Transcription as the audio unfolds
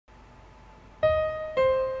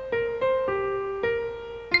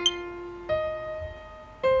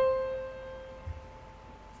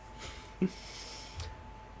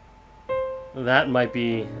That might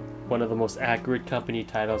be one of the most accurate company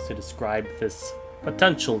titles to describe this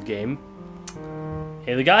potential game.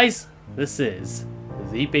 Hey there guys, this is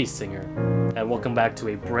The Bass Singer, and welcome back to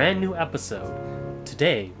a brand new episode.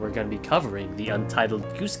 Today we're going to be covering the Untitled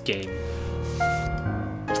Goose game.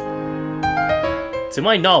 To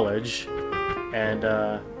my knowledge, and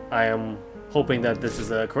I am hoping that this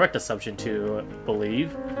is a correct assumption to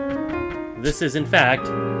believe, this is in fact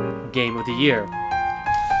Game of the Year.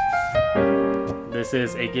 This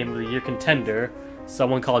is a Game of the Year contender.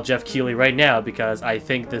 Someone call Jeff Keighley right now because I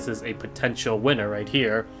think this is a potential winner right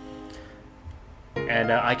here.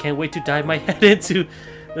 And I can't wait to dive my head into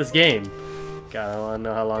this game. God, I don't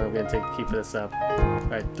know how long I'm going to take to keep this up.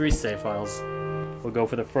 Alright, 3 save files. We'll go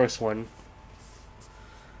for the first one.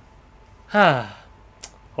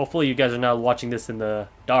 Hopefully you guys are not watching this in the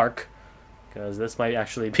dark, because this might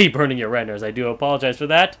actually be burning your retinas. I do apologize for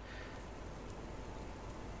that.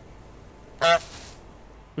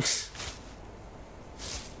 This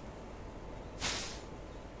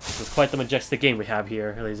is quite the majestic game we have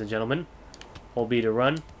here, ladies and gentlemen. Hold B to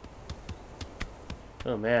run.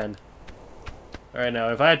 Oh man. Alright, now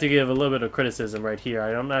if I had to give a little bit of criticism right here,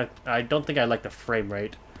 I don't think I like the frame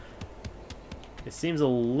rate. It seems a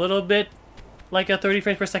little bit like a 30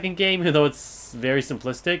 frames per second game, even though it's very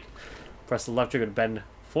simplistic. Press the left trigger to bend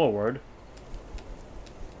forward.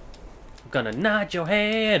 I'm gonna nod your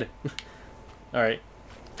head! Alright.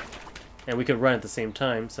 And we could run at the same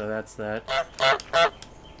time, so that's that.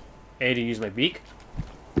 A to use my beak.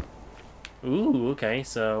 Ooh, okay,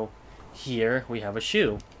 so here we have a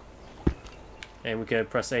shoe. And we could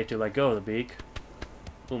press A to let go of the beak.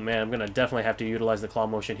 Oh man, I'm gonna definitely have to utilize the claw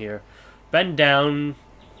motion here. Bend down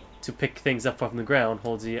to pick things up from the ground.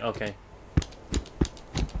 Hold Z, okay.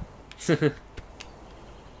 Can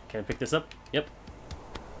I pick this up? Yep.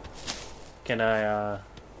 Can I,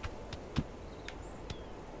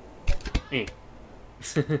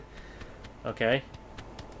 okay.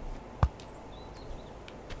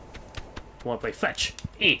 Want to play fetch?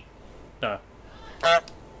 Duh.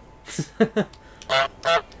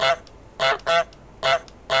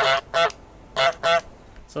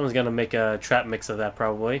 Someone's gonna make a trap mix of that,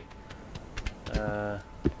 probably. Do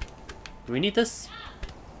we need this?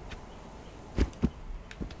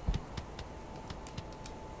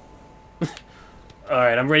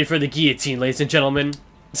 Alright, I'm ready for the guillotine, ladies and gentlemen.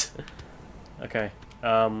 Okay,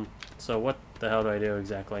 so what the hell do I do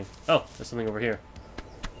exactly? Oh, there's something over here.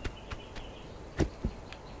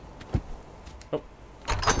 Oh.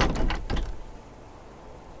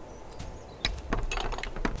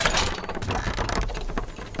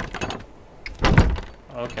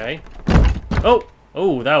 Okay. Oh!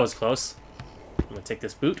 Oh, that was close. I'm gonna take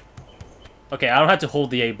this boot. Okay, I don't have to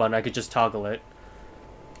hold the A button, I could just toggle it.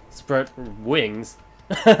 Spread wings.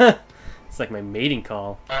 It's like my mating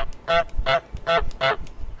call.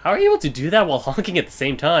 How are you able to do that while honking at the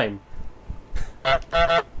same time?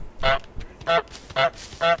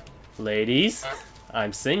 Ladies,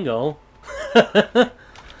 I'm single.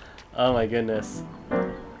 Oh my goodness.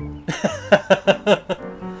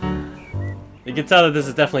 You can tell that this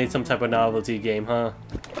is definitely some type of novelty game, huh?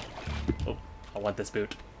 Oh, I want this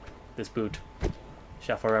boot. This boot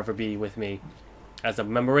shall forever be with me as a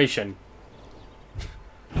commemoration.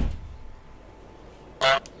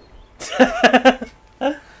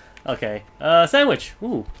 Okay, sandwich.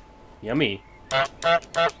 Ooh, yummy.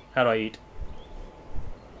 How do I eat?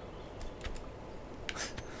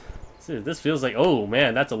 This feels like, oh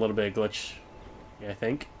man, that's a little bit of glitch, I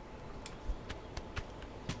think.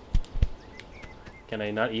 Can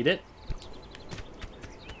I not eat it?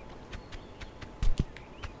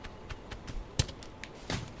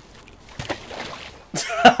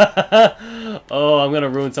 Oh, I'm gonna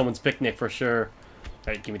ruin someone's picnic for sure.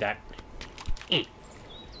 Alright, give me that.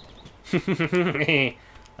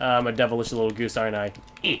 I'm a devilish little goose, aren't I?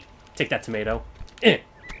 Take that tomato. Take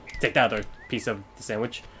that other piece of the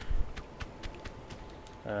sandwich.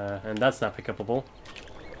 And that's not pick-upable.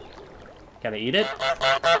 Can I eat it?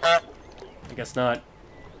 I guess not.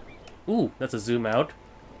 Ooh, that's a zoom out.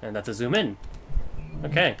 And that's a zoom in.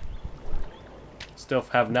 Okay. Still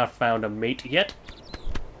have not found a mate yet.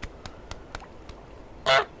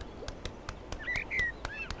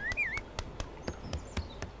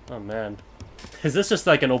 Oh man. Is this just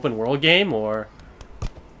like an open world game, or?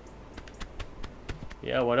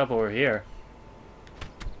 Yeah, what up over here?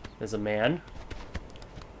 There's a man.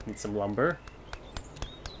 Need some lumber.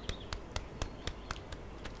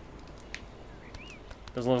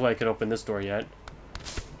 Doesn't look like I could open this door yet.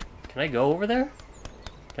 Can I go over there?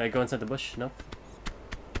 Can I go inside the bush? No.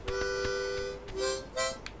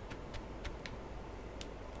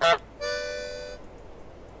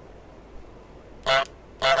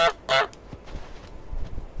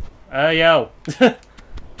 Yo!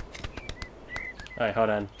 Alright, hold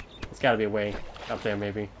on. There's gotta be a way up there,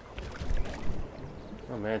 maybe.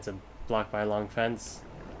 Oh man, it's blocked by a long fence.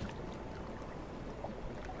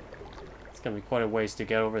 It's gonna be quite a ways to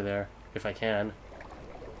get over there, if I can.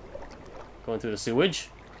 Going through the sewage?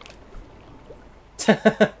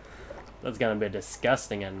 That's gonna be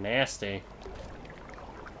disgusting and nasty.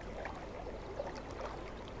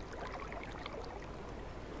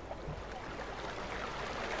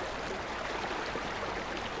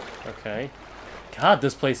 Okay. God,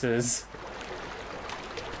 this place is...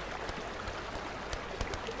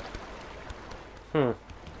 I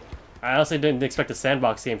honestly didn't expect a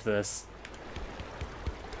sandbox game for this.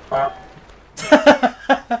 Oh,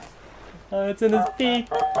 it's in his beak.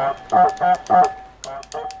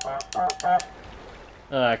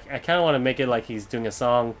 I kind of want to make it like he's doing a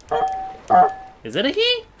song. Is it a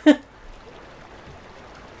he?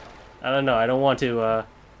 I don't know. I don't want to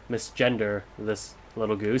misgender this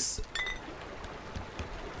little goose.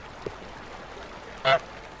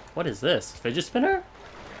 What is this? Fidget spinner?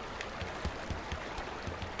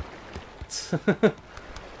 Is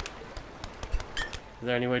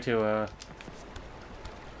there any way to,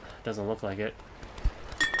 doesn't look like it.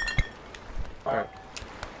 Alright.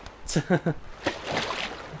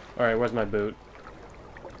 Alright, where's my boot?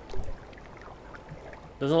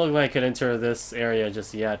 Doesn't look like I could enter this area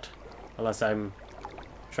just yet. Unless I'm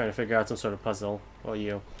trying to figure out some sort of puzzle. Or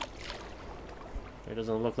you. It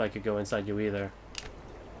doesn't look like I could go inside you either.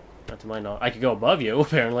 Not to my knowledge. I could go above you,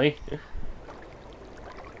 apparently.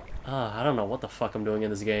 I don't know what the fuck I'm doing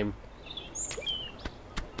in this game.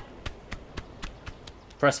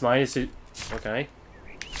 Press minus to... Okay.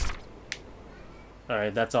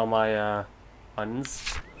 Alright, that's all my,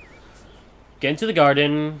 buttons. Get into the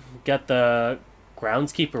garden, get the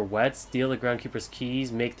groundskeeper wet, steal the groundskeeper's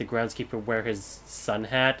keys, make the groundskeeper wear his sun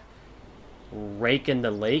hat, rake in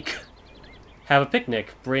the lake, have a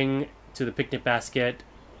picnic, bring to the picnic basket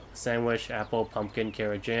sandwich, apple, pumpkin,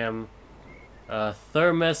 carrot jam,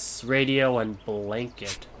 thermos, radio, and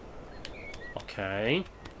blanket. Okay.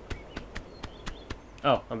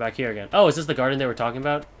 Oh, I'm back here again. Oh, is this the garden they were talking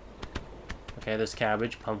about? Okay, there's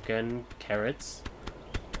cabbage, pumpkin, carrots.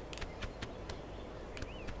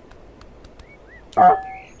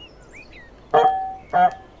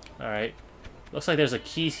 Alright. Looks like there's a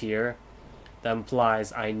key here. That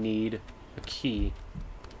implies I need a key.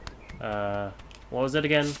 What was it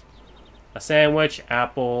again? A sandwich,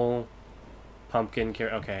 apple, pumpkin,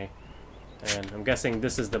 carrot. Okay. And I'm guessing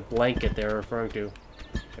this is the blanket they're referring to.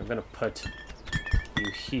 I'm gonna put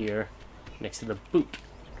you here next to the boot.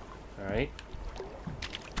 Alright.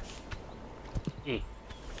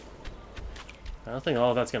 I don't think all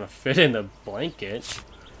of that's gonna fit in the blanket.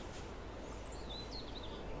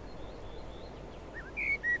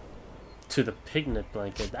 To the picnic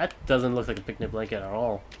blanket. That doesn't look like a picnic blanket at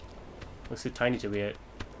all. Looks too tiny to be it.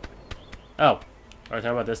 Oh. Are we talking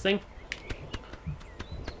about this thing?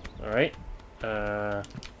 Alright.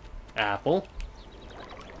 Apple.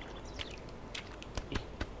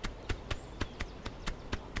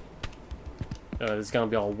 Oh, this is gonna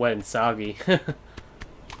be all wet and soggy.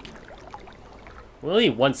 We'll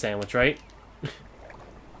eat one sandwich, right?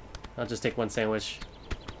 I'll just take one sandwich.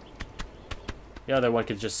 The other one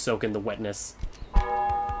could just soak in the wetness.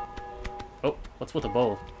 Oh, what's with the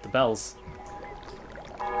bowl? The bells.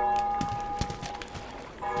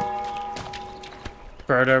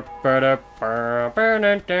 For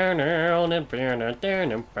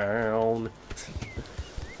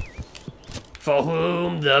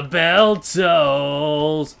whom the bell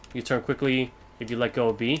tolls. You turn quickly if you let go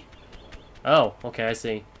of B. Oh, okay, I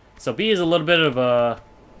see. So B is a little bit of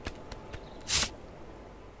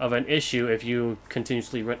an issue if you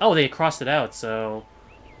continuously run. Oh, they crossed it out, so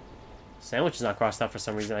sandwich is not crossed out for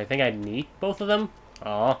some reason. I think I'd need both of them.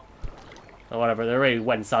 Oh, whatever. They're already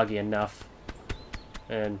wet and soggy enough,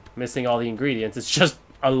 and missing all the ingredients. It's just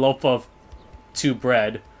a loaf of 2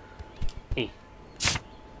 bread.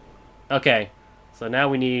 Okay, so now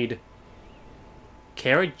we need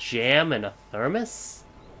carrot jam and a thermos.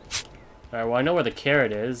 Alright, well I know where the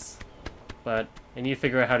carrot is, but I need to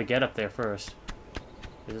figure out how to get up there first.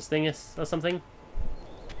 Is this thing something?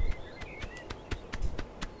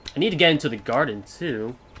 I need to get into the garden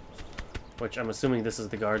too, which I'm assuming this is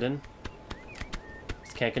the garden.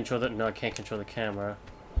 Can't control the... No, I can't control the camera.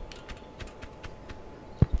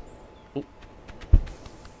 Ooh.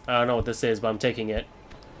 I don't know what this is, but I'm taking it.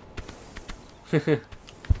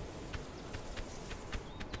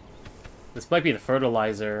 This might be the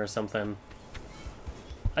fertilizer or something.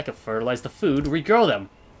 I could fertilize the food, regrow them.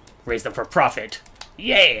 Raise them for profit.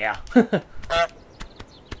 Yeah!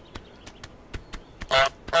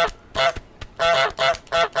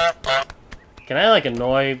 Can I, like,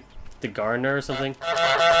 annoy the gardener or something?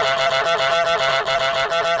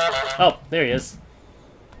 Oh, there he is.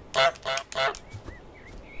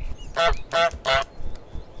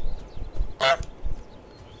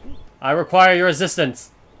 I require your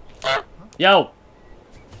assistance. Yo!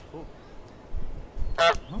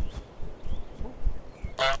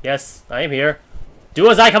 Yes, I am here. Do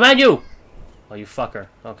as I command you! Oh, you fucker.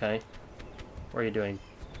 Okay. What are you doing?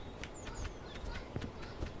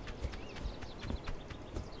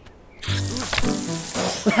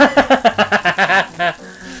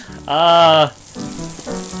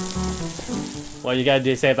 What you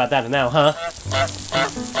gotta say about that now, huh?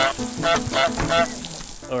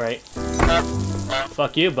 Alright.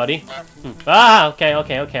 Fuck you, buddy. Ah,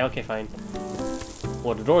 okay, fine.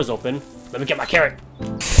 Well, the door's open. Let me get my carrot.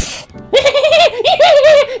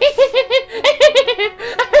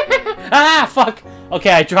 Ah, fuck!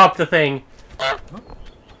 Okay, I dropped the thing.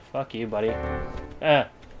 Fuck you, buddy.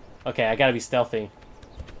 Okay, I gotta be stealthy.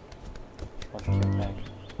 Want the carrot back.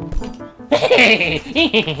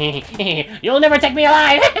 You'll never take me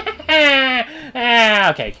alive!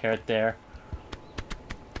 Okay, carrot there.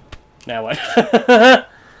 Now what?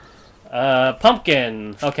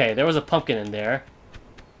 Pumpkin! Okay, there was a pumpkin in there.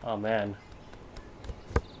 Oh, man.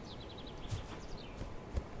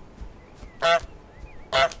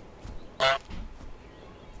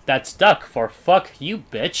 That's duck for fuck you,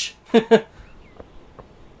 bitch.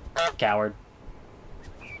 Coward.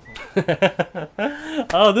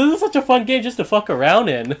 Oh, this is such a fun game just to fuck around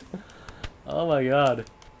in. Oh my god.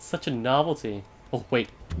 Such a novelty. Oh, wait.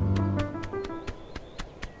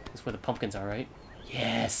 That's where the pumpkins are, right?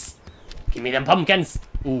 Yes! Give me them pumpkins!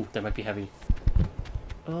 Ooh, that might be heavy.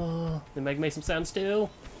 Oh, they might make some sounds too.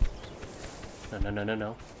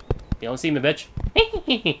 No. You don't see me, bitch.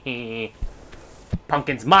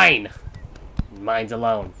 Pumpkin's mine! Mine's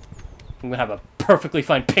alone. I'm gonna have a perfectly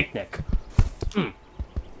fine picnic.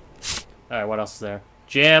 Alright, what else is there?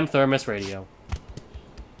 Jam, thermos, radio.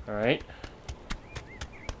 Alright.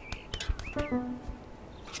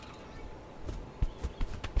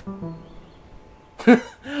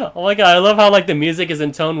 Oh my god, I love how, like, the music is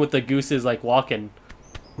in tone with the gooses, like, walking.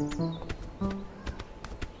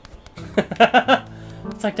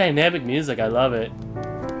 It's like dynamic music, I love it.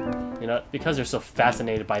 You know, because they're so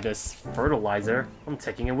fascinated by this fertilizer, I'm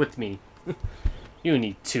taking it with me. You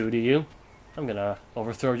need two, do you? I'm gonna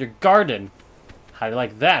overthrow your garden. How do you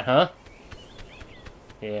like that, huh?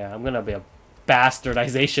 Yeah, I'm gonna be a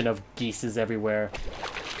bastardization of geeses everywhere.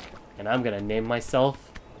 And I'm gonna name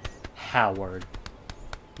myself Howard.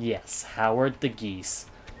 Yes, Howard the Geese.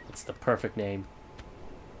 It's the perfect name.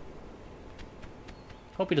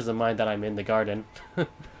 Hope he doesn't mind that I'm in the garden. Where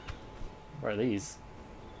are these?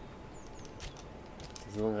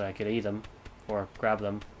 Doesn't look like I could eat them. Or grab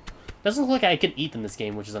them. Doesn't look like I could eat them this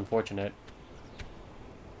game, which is unfortunate.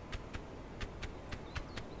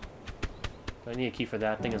 Do I need a key for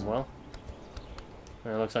that thing as well? It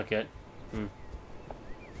looks like it.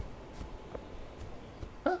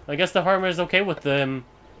 Huh, I guess the farmer is okay with them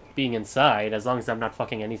being inside, as long as I'm not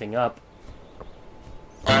fucking anything up.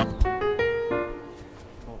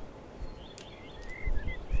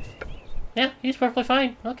 Yeah, he's perfectly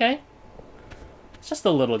fine. Okay. It's just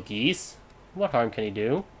a little geese. What harm can he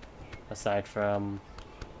do? Aside from...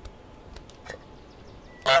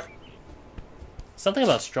 something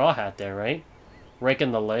about Straw Hat there, right? Rake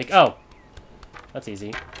in the lake. Oh! That's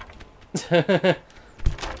easy.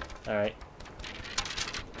 Alright.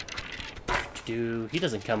 He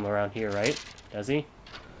doesn't come around here, right? Does he?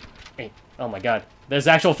 Hey. Oh my god. There's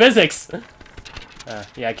actual physics!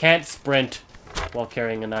 Yeah, I can't sprint while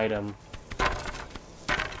carrying an item.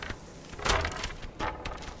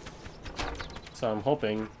 So I'm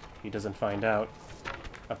hoping he doesn't find out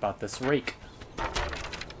about this rake.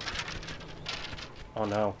 Oh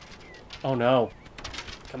no. Oh no.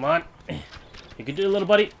 Come on. You can do it, little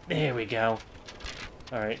buddy. There we go.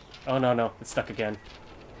 Alright. Oh no, it's stuck again.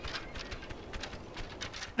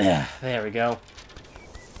 There we go.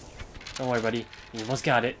 Don't worry, buddy. You almost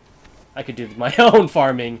got it. I could do my own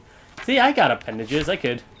farming. See, I got appendages. I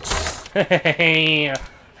could.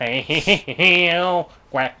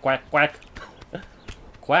 Quack, quack, quack.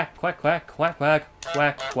 Quack, quack, quack, quack, quack,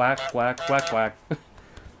 quack, quack, quack, quack, quack.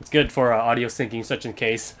 It's good for audio syncing, such in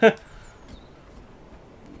case.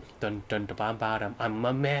 Dun dun da bam ba dum. I'm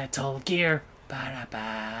a Metal Gear. Ba da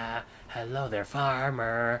ba. Hello there,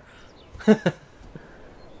 farmer.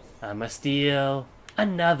 I'ma steal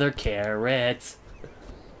another carrot.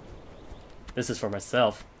 This is for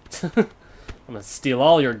myself. I'm gonna steal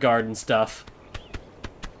all your garden stuff.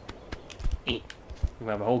 I'm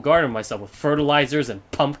gonna have a whole garden of myself with fertilizers and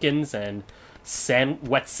pumpkins and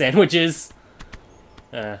wet sandwiches.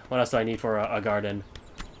 What else do I need for a garden?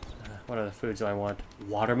 What other foods do I want?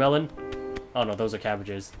 Watermelon? Oh no, those are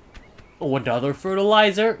cabbages. Oh, another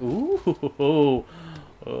fertilizer? Ooh.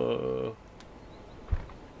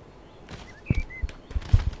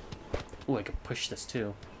 Ooh, I can push this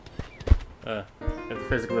too. If the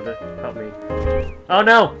physical would help me. Oh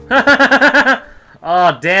no!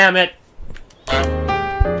 Oh, damn it!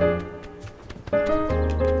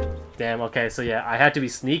 Damn, okay, so yeah, I had to be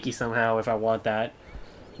sneaky somehow if I want that.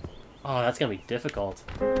 Oh, that's gonna be difficult.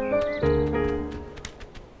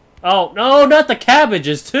 Oh, no, not the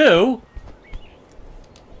cabbages, too!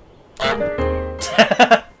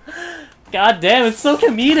 God damn, it's so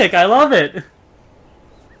comedic, I love it!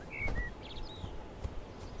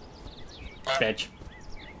 Bitch.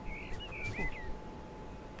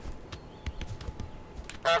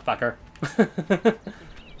 Fucker.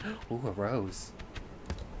 Ooh, a rose.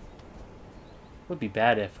 Would be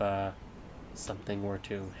bad if, something were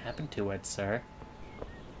to happen to it, sir.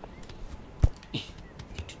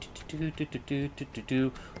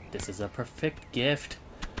 This is a perfect gift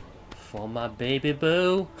for my baby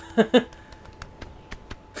boo.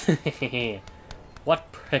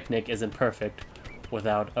 What picnic isn't perfect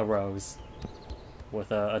without a rose?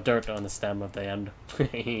 With a dirt on the stem of the end.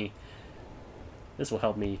 This will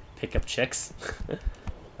help me pick up chicks.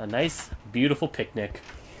 A nice, beautiful picnic.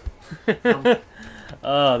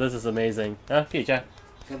 Oh, this is amazing. Cái gì cha?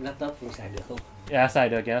 Cái laptop cũng xài được không? Dạ, xài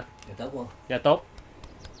được dạ. Dạ tốt không? Dạ tốt.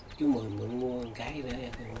 Chú mượn mua cái nữa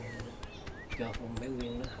cho con bé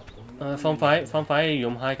Nguyên nó học. Không phải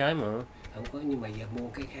dùng 2 cái mà. Không có, nhưng mà giờ mua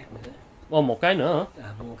cái khác nữa. Ô, 1 cái nữa hả?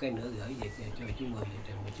 Mua cái nữa gửi về cho chú Mười,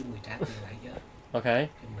 rồi chú Mười trả tiền lại cho. Ok. Mình.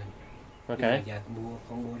 Ok. Nhưng mà giờ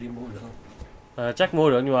không mua đi mua được không? Chắc mua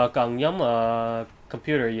được nhưng mà cần giống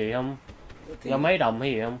computer gì không? Giống máy đồng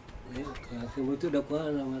hay gì không? Khi mua tôi đâu có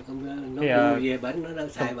nó mua về bển, nó đang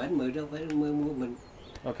xài bển Mười đâu phải mua mình.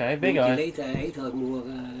 Ok, biết rồi. Chỉ lấy ấy thôi, mua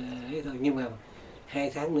ấy thôi, nhưng mà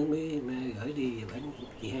 2 tháng nữa mới gửi đi về bển,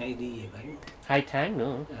 chị Hai đi về bển. 2 tháng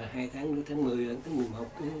nữa? 2 tháng nữa, tháng 10 lần tới 11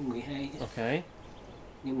 tới 12 chứ. Ok.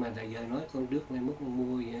 Nhưng mà giờ nói con Đức mai mốt con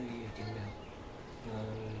mua chừng nào,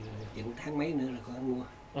 chừng tháng mấy nữa là con mua.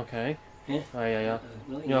 Ok. Dạ.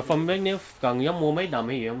 Nhưng mà không biết nếu cần giống mua mấy đầm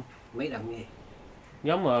hay gì không? Mấy đầm gì?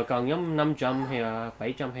 Giống cần giống 500 hay là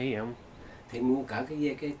 700 hay gì không? Thì mua cả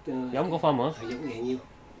cái giống của Phong hả? Giống vậy nhiêu?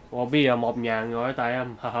 Ồ, bây giờ 1.000 rồi, tại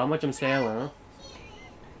hở mới trong sale nữa.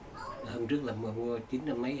 Hôm trước là mua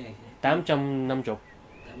 900 mấy hay? 850.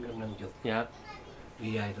 850. Dạ.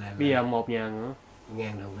 Bây giờ 1.000 nữa.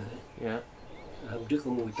 1.000 đồng nữa. Dạ. Hôm trước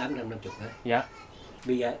con mua 850 hả? Dạ.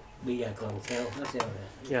 Bây giờ còn sale, hết sale rồi.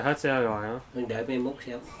 Dạ, hết sale rồi hả? Mình đợi mai mốt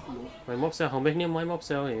sale. Mai mốt sale, không biết nếu mới mốt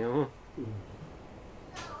sale thì không.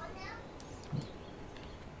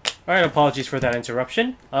 Alright, apologies for that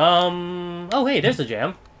interruption. Oh hey, there's the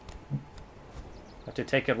jam. Have to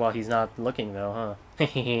take it while he's not looking though, huh?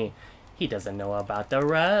 He doesn't know about the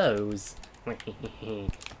rose.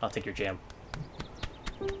 I'll take your jam.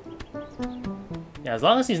 Yeah, as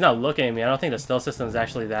long as he's not looking at me, I don't think the stealth system is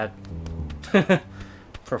actually that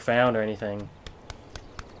profound or anything.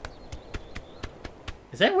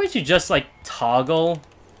 Is there a way to just, like, toggle?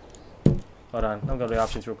 Hold on, I'll go to the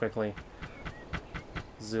options real quickly.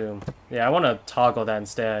 Zoom. Yeah, I want to toggle that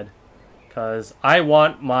instead. Because I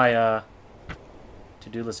want my,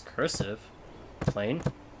 to-do list cursive. Plain.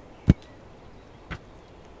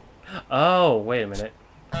 Oh, wait a minute.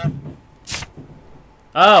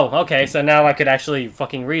 Oh, okay, so now I could actually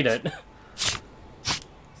fucking read it. It's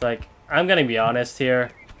like, I'm gonna be honest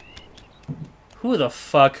here. Who the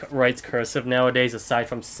fuck writes cursive nowadays aside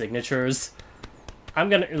from signatures? I'm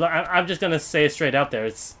just gonna say it straight out there.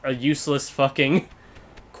 It's a useless fucking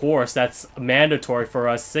course that's mandatory for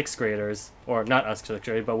us 6th graders. Or not us 6th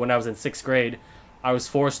grade, but when I was in 6th grade, I was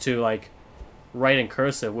forced to, like, write in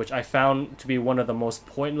cursive, which I found to be one of the most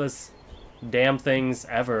pointless damn things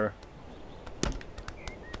ever.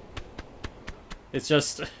 It's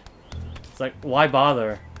just, it's like, why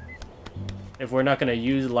bother if we're not gonna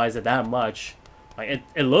utilize it that much? Like,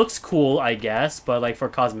 it looks cool, I guess, but like for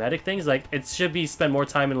cosmetic things, like it should be spent more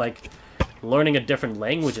time in like learning a different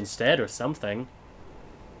language instead or something.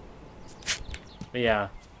 But yeah,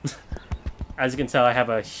 as you can tell, I have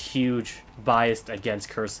a huge bias against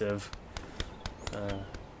cursive.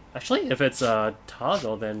 Actually, if it's a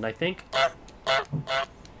toggle, then I think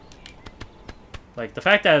like the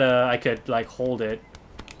fact that I could like hold it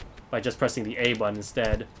by just pressing the A button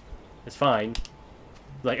instead is fine.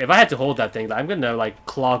 Like if I had to hold that thing, I'm gonna like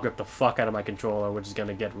claw grip the fuck out of my controller, which is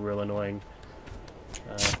gonna get real annoying.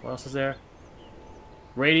 What else is there?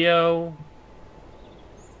 Radio,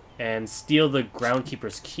 and steal the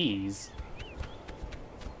groundkeeper's keys.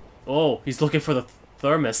 Oh, he's looking for the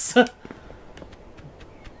thermos. Well,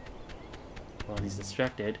 he's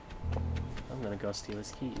distracted. I'm gonna go steal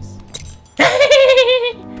his keys.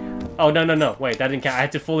 Oh, no, no, no. Wait, that didn't count. I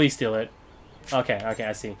had to fully steal it. Okay, okay,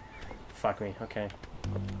 I see. Fuck me. Okay.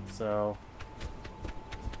 So,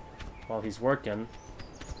 while he's working...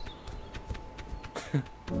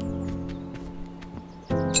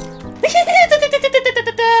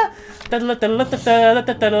 Okay.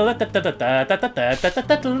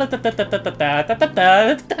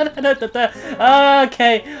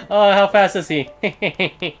 Oh, how fast is he?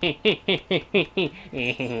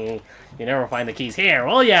 You never find the keys here,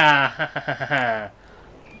 will ya?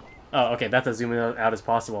 Oh, okay. That's as zoom out as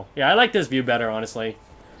possible. Yeah, I like this view better, honestly.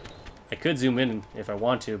 I could zoom in if I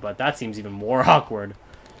want to, but that seems even more awkward.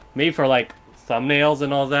 Maybe for like thumbnails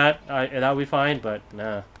and all that, that would be fine. But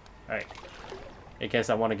nah. All right. In case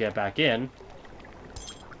I want to get back in,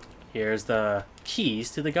 here's the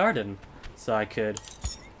keys to the garden, so I could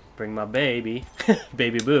bring my baby,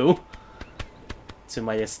 baby boo, to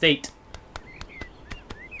my estate.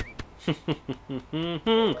 Hey,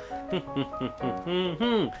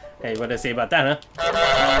 what did I say about that, huh?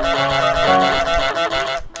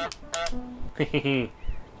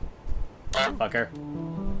 Fucker.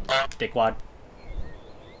 Dickwad.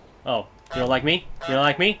 Oh. You don't like me? You don't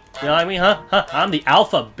like me? You don't like me, huh? Huh? I'm the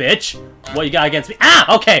alpha, bitch! What you got against me?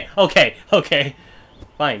 Ah! Okay! Okay! Okay!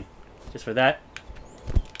 Fine. Just for that,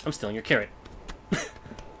 I'm stealing your carrot.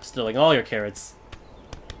 Stealing all your carrots.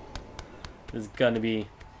 This is gonna be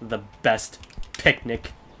the best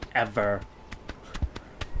picnic ever.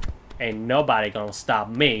 Ain't nobody gonna stop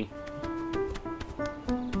me.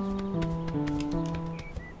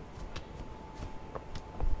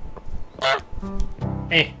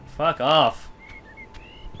 Hey! Fuck off.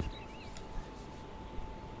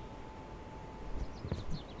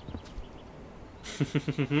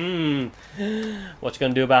 What you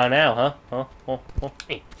gonna do about it now, huh? Huh? Oh, oh.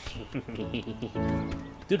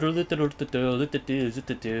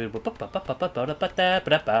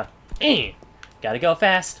 Gotta go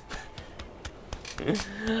fast.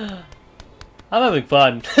 I'm having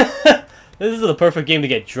fun. This is the perfect game to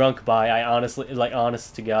get drunk by, I honestly, like,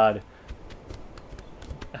 honest to God.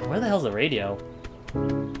 Where the hell's the radio?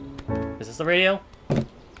 Is this the radio?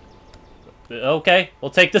 Okay, we'll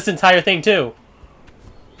take this entire thing too.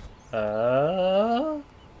 Oh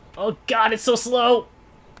god, it's so slow!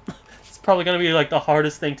 It's probably gonna be like the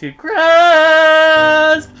hardest thing to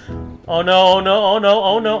grasp! Oh no, oh no, oh no,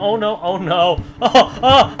 oh no, oh no, oh no!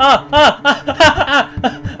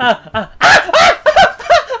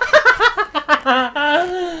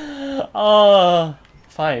 Oh,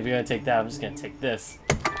 fine, if you're gonna take that, I'm just gonna take this.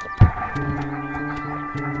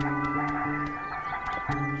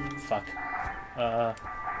 Fuck.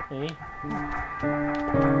 Maybe?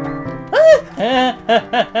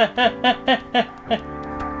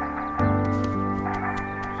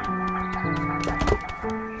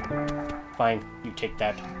 Fine, you take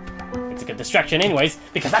that. It's a good distraction anyways,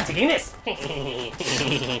 because I'm taking this!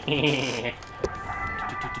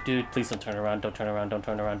 Dude, please don't turn around, don't turn around, don't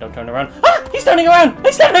turn around, don't turn around. Ah! He's turning around!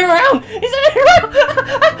 He's turning around! He's turning around!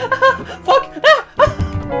 Fuck!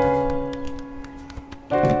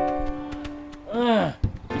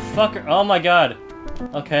 You fucker. Oh my god.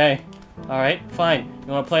 Okay. Alright, fine.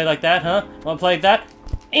 You wanna play like that, huh? Wanna play like that?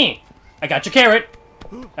 I got your carrot!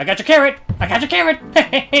 I got your carrot! I got your carrot!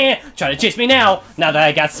 Try to chase me now! Now that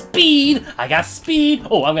I got speed! I got speed!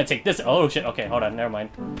 Oh, I'm gonna take this. Oh shit, okay, hold on, never mind.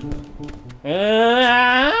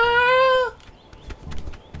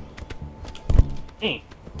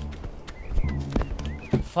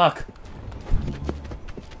 Fuck.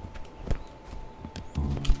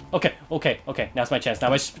 Okay, okay, okay. Now's my chance.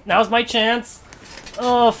 Now's my chance.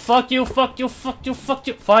 Oh, fuck you, fuck you, fuck you, fuck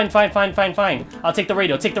you. Fine, fine, fine, fine, fine. I'll take the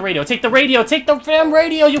radio, take the radio, take the radio, take the damn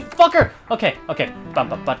radio, you fucker. Okay, okay. Ba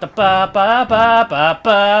ba ba ba ba ba ba ba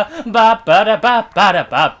ba ba da ba ba da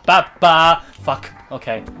ba ba ba. Fuck.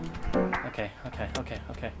 Okay. Okay, okay, okay,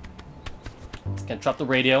 okay. Just gonna drop the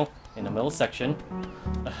radio in the middle section.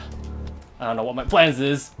 I don't know what my plans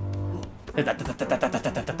is. Fuck.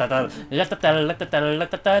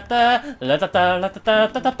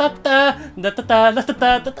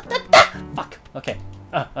 Okay.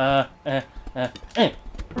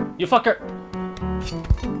 You fucker.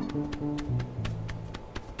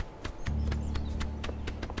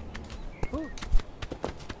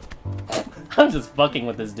 I'm just fucking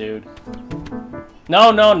with this dude.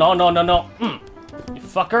 No, no, no, no, no, no. You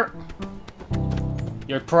fucker.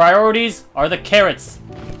 Your priorities are the carrots.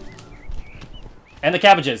 And the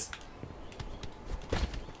cabbages.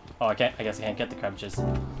 Oh, I can't. I guess I can't get the cabbages.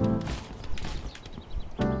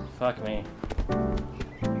 Fuck me.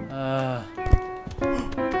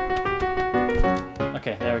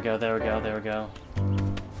 Okay, there we go, there we go, there we go.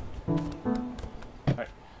 Alright,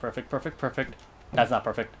 perfect, perfect, perfect. That's not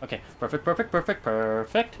perfect. Okay, perfect, perfect, perfect,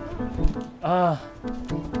 perfect. I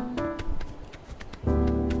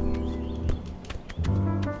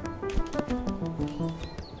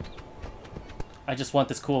just want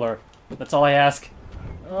this cooler. That's all I ask.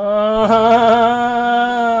 Huh?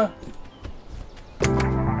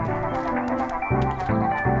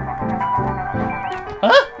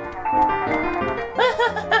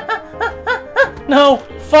 No!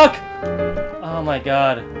 Fuck! Oh my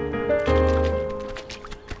god.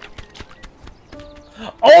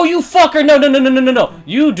 Oh, you fucker! No, no, no, no, no, no, no!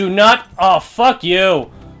 You do not... Oh, fuck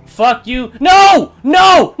you! Fuck you! No!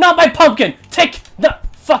 No! Not my pumpkin! Take... No!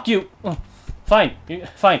 Fuck you! Oh, fine.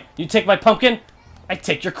 Fine. You take my pumpkin, I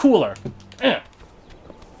take your cooler.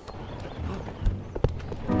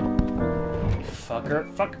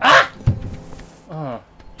 Fucker. Fuck. Ah!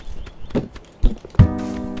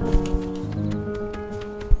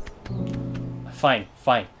 Fine,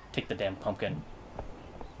 fine. Take the damn pumpkin.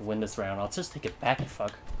 Win this round. I'll just take it back, you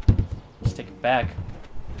fuck. Just take it back.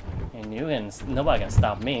 And you and nobody can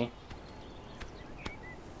stop me.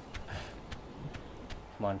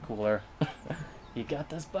 Come on, cooler. You got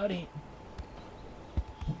this, buddy.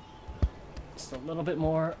 Just a little bit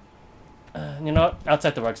more. You know what?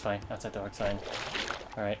 Outside the rug's fine. Outside the rug's fine.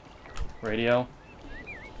 Alright. Radio.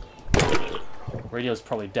 Radio's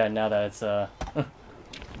probably dead now that it's,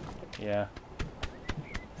 yeah.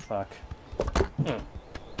 Fuck.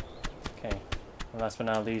 Okay. Last but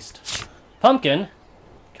not least. Pumpkin!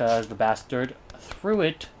 Because the bastard threw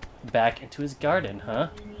it back into his garden, huh?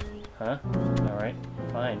 Huh? Alright.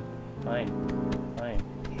 Fine. Fine. Fine.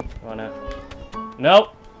 You wanna...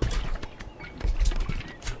 Nope!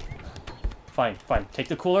 Fine, fine. Take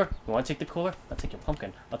the cooler. You wanna take the cooler? I'll take your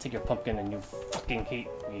pumpkin. I'll take your pumpkin and you fucking hate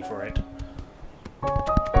me for it.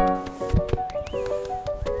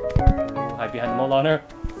 Hide behind the mole on her.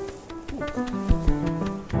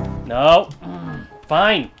 No!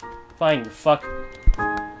 Fine! Fine, you fuck.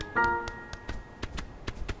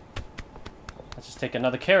 Let's just take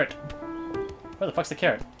another carrot. Where the fuck's the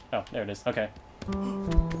carrot? Oh, there it is. Okay.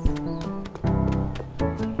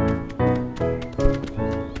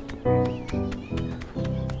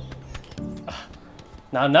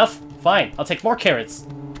 Not enough? Fine, I'll take more carrots.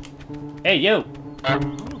 Hey, you!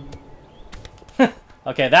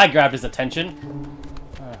 Okay, that grabbed his attention.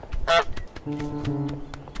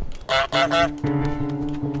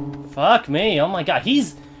 Fuck me, oh my god,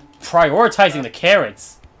 he's prioritizing the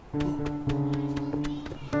carrots.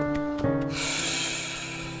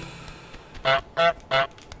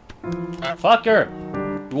 Fucker!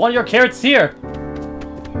 You want your carrots here!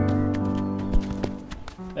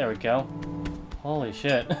 There we go. Holy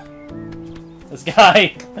shit. This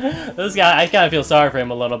guy, I kind of feel sorry for him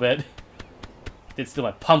a little bit. Did steal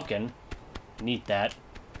my pumpkin. Need that.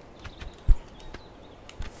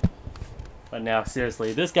 But now,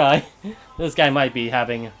 seriously, this guy might be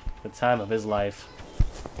having the time of his life.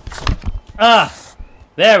 Ah!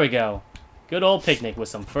 There we go. Good old picnic with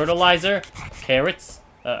some fertilizer, carrots,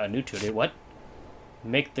 a new tutor, what?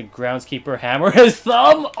 Make the groundskeeper hammer his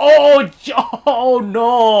thumb? Oh, oh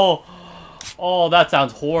no! Oh, that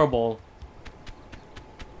sounds horrible.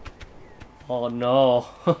 Oh no.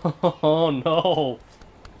 Oh no.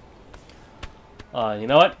 You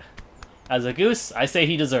know what? As a goose, I say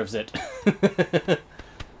he deserves it.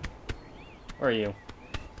 Where are you?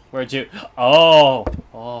 Where'd you? Oh!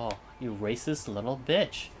 Oh, you racist little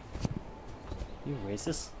bitch. You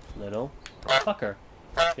racist little fucker.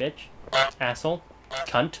 Bitch. Asshole.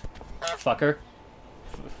 Cunt. Fucker.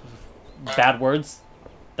 Bad words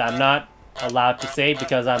that I'm not allowed to say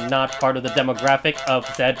because I'm not part of the demographic of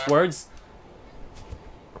said words.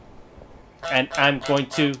 And I'm going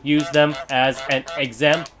to use them as an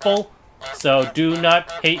example. So do not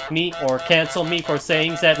hate me or cancel me for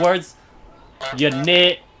saying said words. You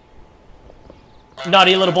naughty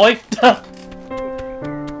little boy.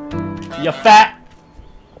 You fat.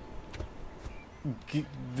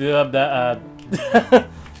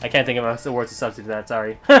 I can't think of a word to substitute that,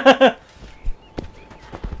 sorry.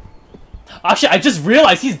 Actually, I just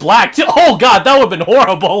realized he's black too. Oh god, that would have been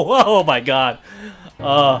horrible. Oh my god.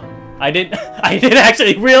 I didn't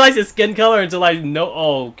actually realize his skin color until I know.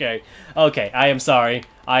 Oh, okay. Okay, I am sorry.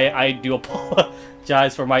 I do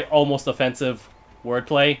apologize for my almost offensive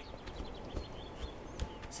wordplay.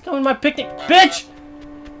 Is he coming to my picnic? Bitch!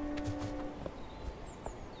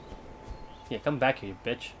 Yeah, come back here, you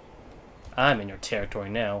bitch. I'm in your territory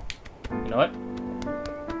now. You know what?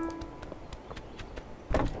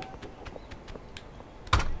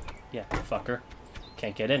 Yeah, fucker.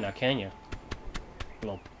 Can't get in now, can you?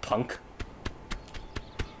 Little punk.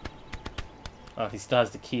 Oh, he still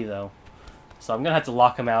has the key, though. So I'm gonna have to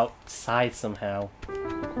lock him outside somehow.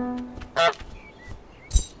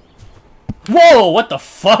 Whoa! What the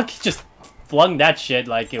fuck? He just flung that shit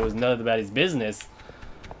like it was none of anybody's business.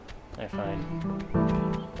 Alright, fine.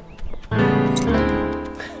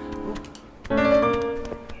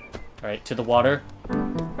 Alright, to the water.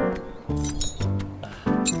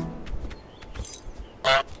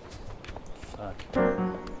 Fuck.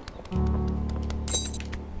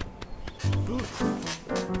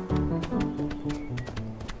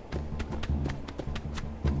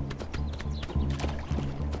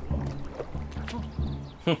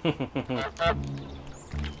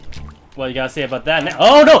 What you gotta say about that now?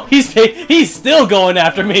 Oh no! He's still going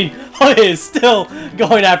after me! Oh, he is still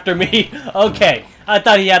going after me! Okay, I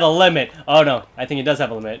thought he had a limit. Oh no, I think he does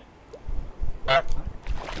have a limit.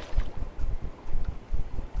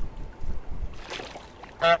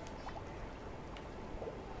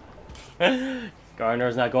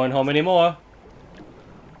 Gardener's not going home anymore.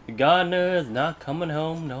 The gardener's not coming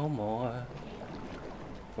home no more.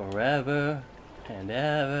 Forever and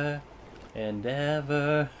ever and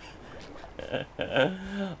ever.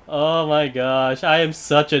 Oh my gosh, I am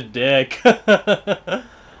such a dick.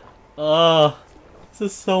 Oh, this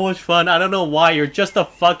is so much fun. I don't know why, you're just a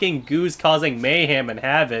fucking goose causing mayhem and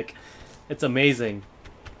havoc. It's amazing.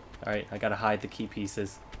 Alright, I gotta hide the key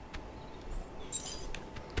pieces.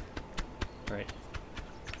 Alright.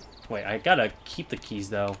 Wait, I gotta keep the keys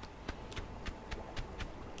though.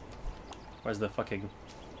 Where's the fucking...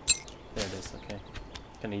 There it is, okay.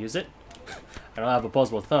 Can I use it? I don't have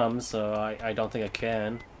opposable thumbs, so I don't think I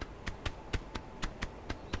can.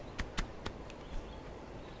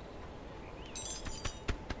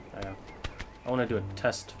 I want to do a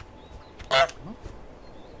test.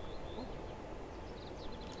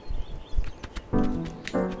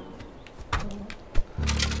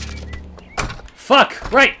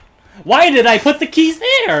 Fuck! Right! Why did I put the keys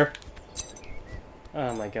there?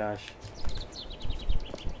 Oh my gosh.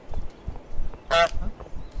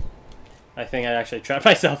 I think I actually trapped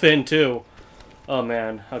myself in too. Oh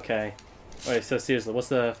man, okay. Alright, so seriously, what's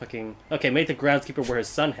the fucking... Okay, make the groundskeeper wear his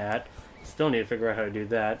sun hat. Still need to figure out how to do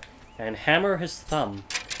that. And hammer his thumb.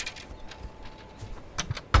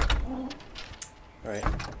 Alright.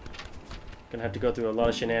 Gonna have to go through a lot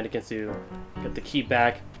of shenanigans to get the key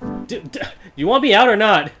back. Do you want me out or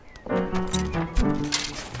not?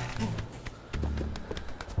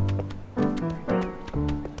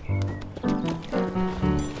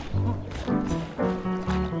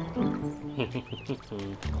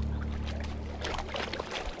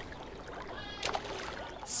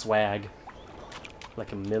 Swag.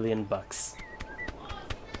 Like $1 million. Like,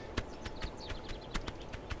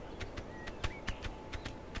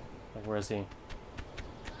 where is he?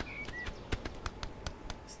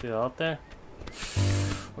 Still out there?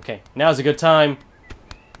 Okay, now's a good time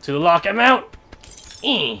to lock him out!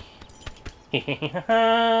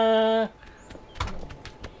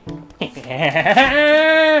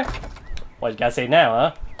 What you gotta say now,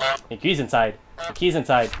 huh? The key's inside. The key's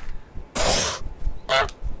inside.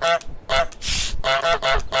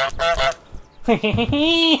 You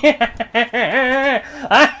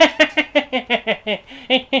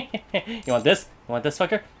want this? You want this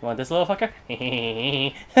fucker? You want this little fucker?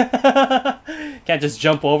 Can't just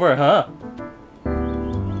jump over, huh?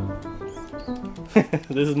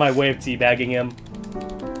 This is my way of teabagging him.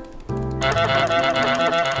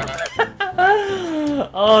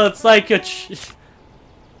 Oh, it's like a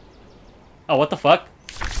oh, what the fuck?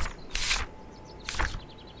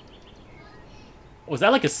 Was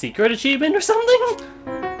that like a secret achievement or something?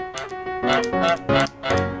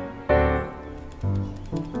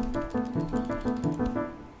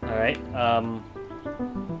 Alright,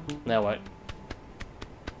 now what?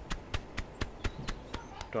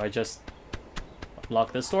 Do I just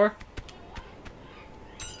lock this door?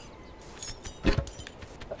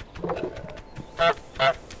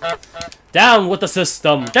 Down with the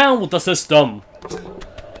system! Down with the system!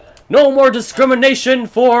 No more discrimination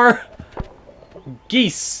for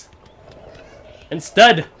geese!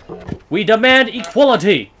 Instead, we demand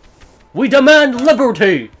equality! We demand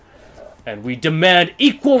liberty! And we demand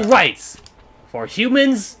equal rights for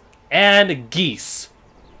humans and geese.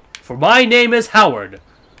 For my name is Howard.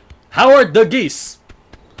 Howard the Geese.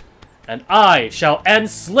 And I shall end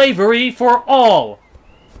slavery for all.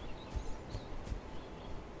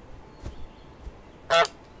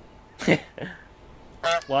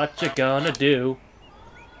 What you gonna do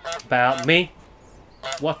about me?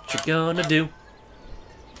 What you gonna do?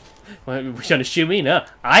 What, you trying to shoot me? No.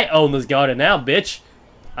 I own this garden now, bitch.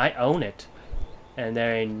 I own it. And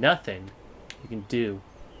there ain't nothing you can do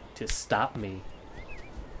to stop me.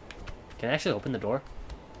 Can I actually open the door?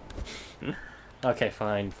 Okay,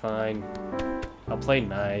 fine, fine. I'll play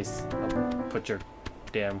nice. I'll put your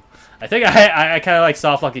damn... I think I kind of like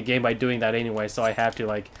soft-lock a game by doing that anyway, so I have to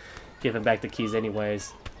like give him back the keys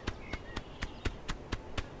anyways.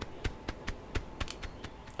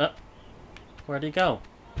 Where'd he go?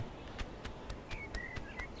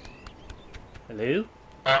 Hello?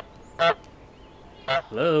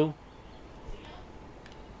 Hello?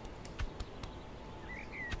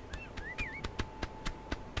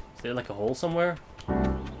 Is there like a hole somewhere?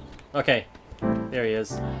 Okay. There he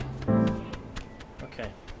is. Okay.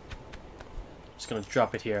 Just gonna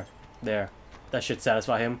drop it here. There. That should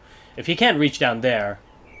satisfy him. If he can't reach down there,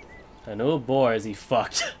 then oh boy is he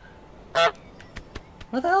fucked.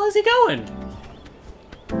 Where the hell is he going?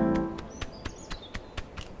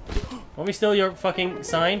 Want me steal your fucking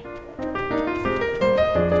sign?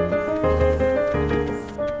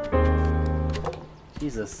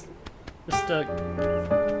 Jesus. Just,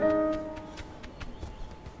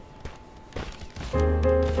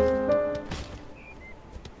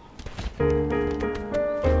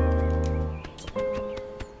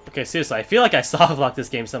 Okay, seriously, I feel like I soft-locked this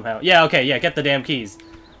game somehow. Yeah, okay, yeah, get the damn keys.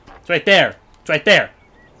 It's right there. It's right there.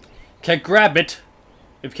 Can't grab it.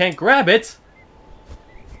 If you can't grab it,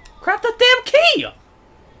 grab the damn key!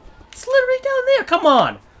 It's literally down there, come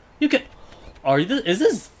on! You can... Is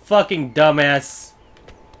this fucking dumbass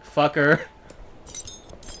fucker?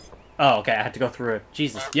 Oh, okay, I had to go through it.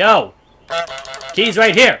 Jesus. Yo! Key's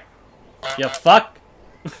right here! You fuck!